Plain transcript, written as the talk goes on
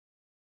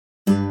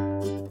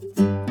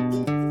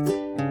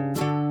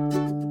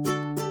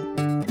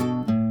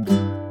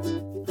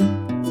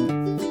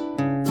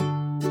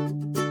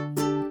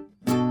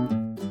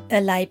A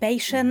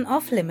Libation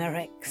of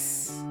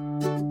Limericks.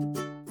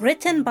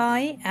 Written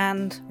by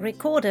and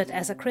recorded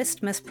as a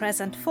Christmas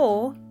present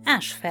for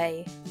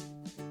Ashfay.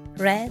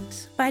 Read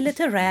by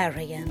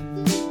Literarian.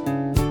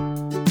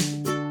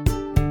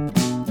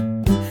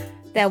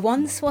 There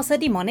once was a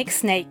demonic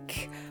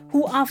snake,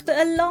 who after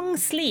a long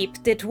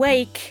sleep did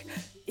wake.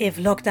 If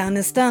lockdown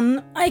is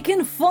done, I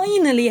can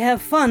finally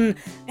have fun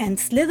and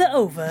slither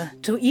over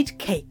to eat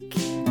cake.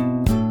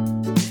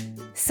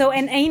 So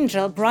an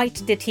angel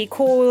bright did he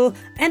call,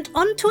 and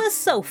onto a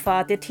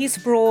sofa did he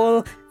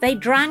sprawl. They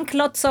drank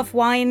lots of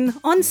wine,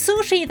 on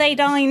sushi they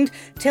dined,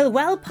 till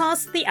well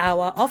past the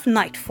hour of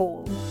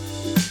nightfall.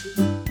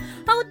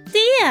 "Oh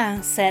dear,"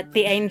 said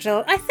the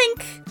angel, "I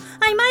think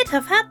I might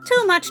have had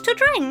too much to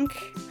drink.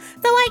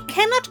 Though I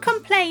cannot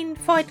complain,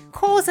 for it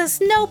causes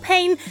no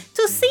pain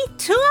to see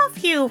two of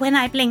you when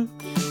I blink."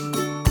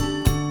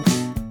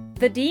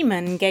 The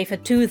demon gave a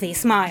toothy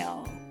smile.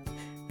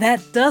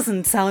 "That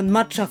doesn't sound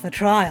much of a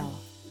trial."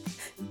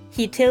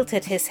 He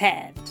tilted his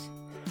head.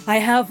 "I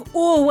have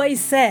always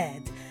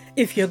said,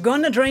 if you're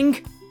gonna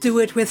drink, do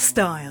it with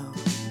style."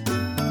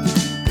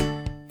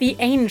 The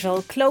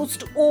angel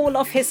closed all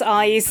of his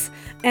eyes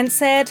and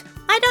said,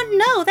 "I don't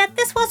know that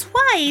this was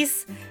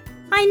wise.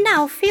 I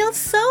now feel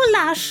so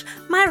lush,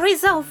 my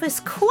resolve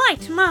is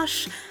quite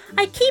mush.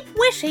 I keep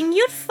wishing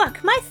you'd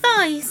fuck my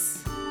thighs."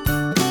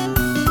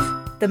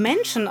 The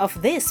mention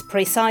of this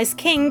precise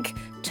kink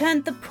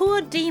turned the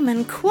poor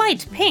demon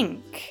quite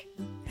pink.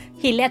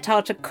 He let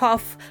out a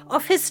cough,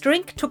 of his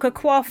drink took a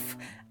quaff,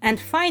 and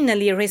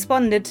finally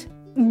responded,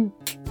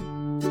 "Nk."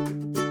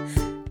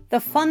 The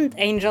fond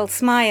angel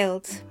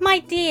smiled. "My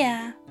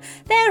dear,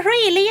 there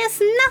really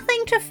is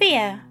nothing to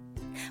fear.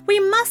 We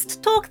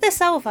must talk this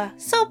over,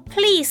 so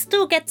please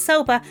do get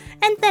sober,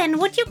 and then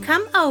would you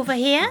come over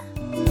here?"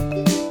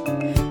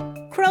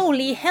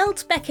 Crowley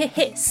held back a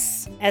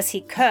hiss as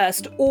he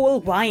cursed all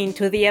wine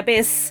to the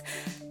abyss.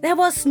 There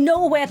was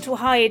nowhere to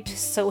hide,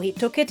 so he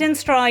took it in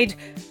stride.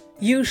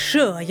 "You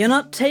sure you're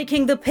not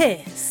taking the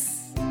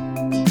piss?"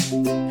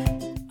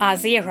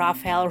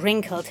 Aziraphale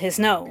wrinkled his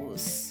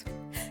nose.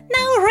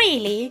 "Now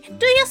really,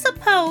 do you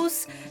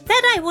suppose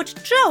that I would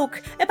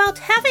joke about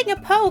having a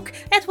poke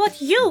at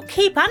what you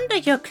keep under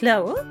your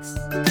clothes?"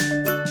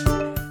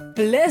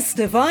 "Blessed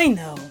if I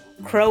know,"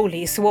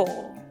 Crowley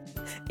swore.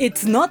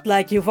 "It's not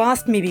like you've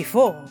asked me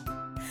before.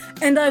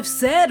 And I've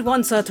said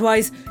once or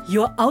twice,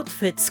 your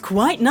outfit's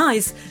quite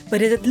nice,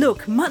 but it'd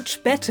look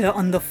much better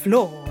on the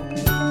floor."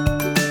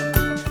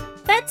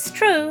 "That's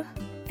true,"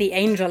 the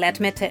angel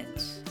admitted.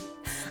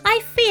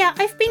 "I fear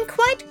I've been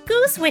quite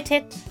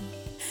goose-witted.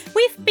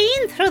 We've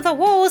been through the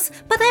wars,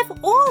 but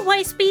I've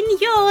always been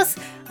yours.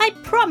 I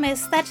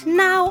promise that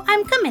now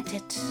I'm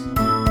committed."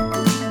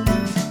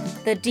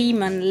 The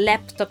demon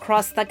leapt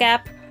across the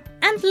gap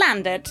and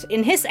landed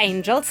in his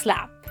angel's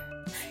lap.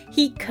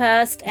 He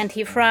cursed and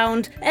he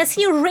frowned as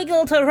he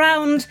wriggled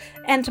around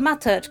and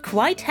muttered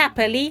quite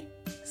happily,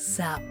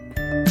 "Sap."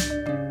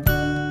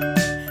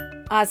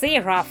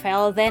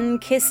 Aziraphale then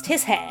kissed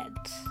his head.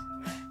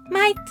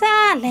 "My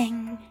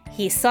darling,"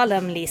 he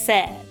solemnly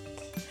said,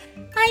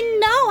 "I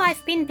know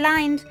I've been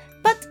blind,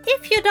 but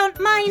if you don't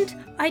mind,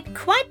 I'd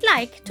quite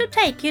like to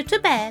take you to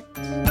bed."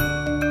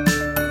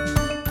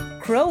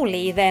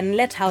 Crowley then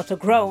let out a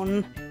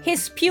groan,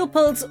 his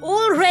pupils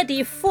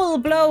already full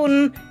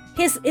blown,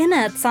 his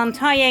innards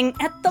untying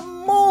at the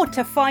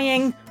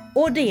mortifying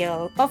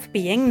ordeal of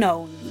being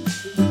known.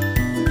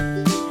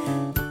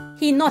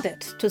 He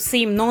nodded to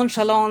seem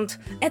nonchalant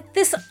at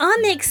this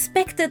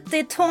unexpected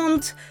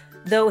detente.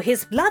 Though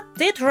his blood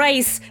did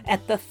race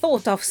at the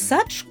thought of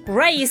such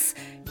grace,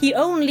 he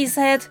only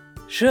said,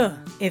 "Sure,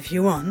 if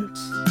you want."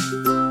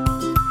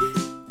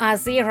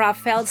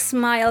 Aziraphale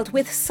smiled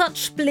with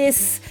such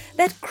bliss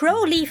that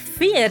Crowley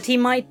feared he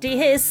might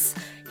dehiss.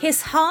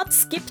 His heart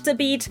skipped a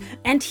beat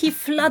and he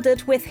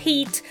flooded with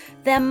heat.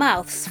 Their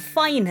mouths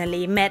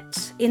finally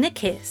met in a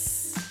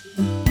kiss.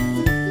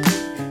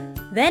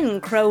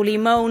 Then Crowley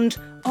moaned,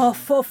 "Oh,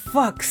 for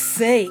fuck's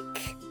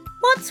sake."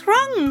 "What's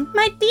wrong,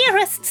 my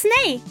dearest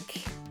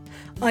snake?"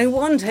 "I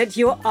wanted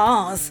your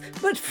arse,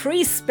 but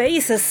free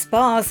space is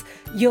sparse.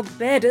 Your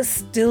bed is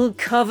still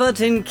covered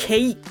in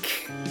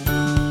cake."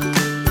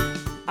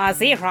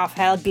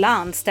 Aziraphale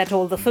glanced at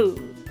all the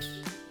food.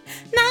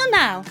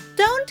 Now,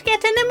 don't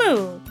get in a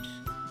mood."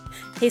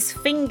 His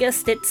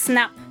fingers did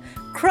snap.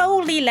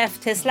 Crowley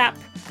left his lap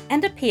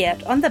and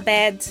appeared on the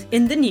bed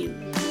in the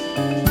nude.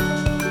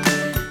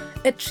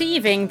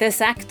 Achieving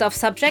this act of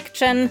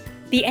subjection,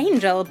 the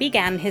angel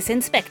began his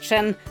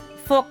inspection.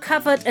 For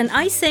covered in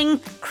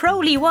icing,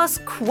 Crowley was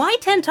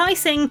quite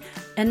enticing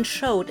and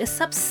showed a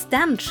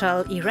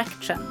substantial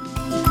erection.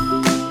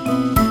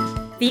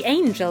 The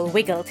angel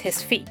wiggled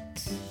his feet.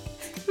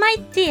 "My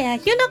dear,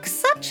 you look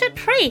such a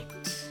treat."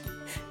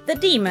 The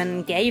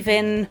demon gave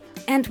in,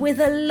 and with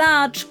a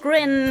large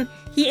grin,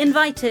 he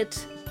invited,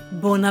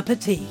 "Bon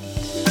appétit."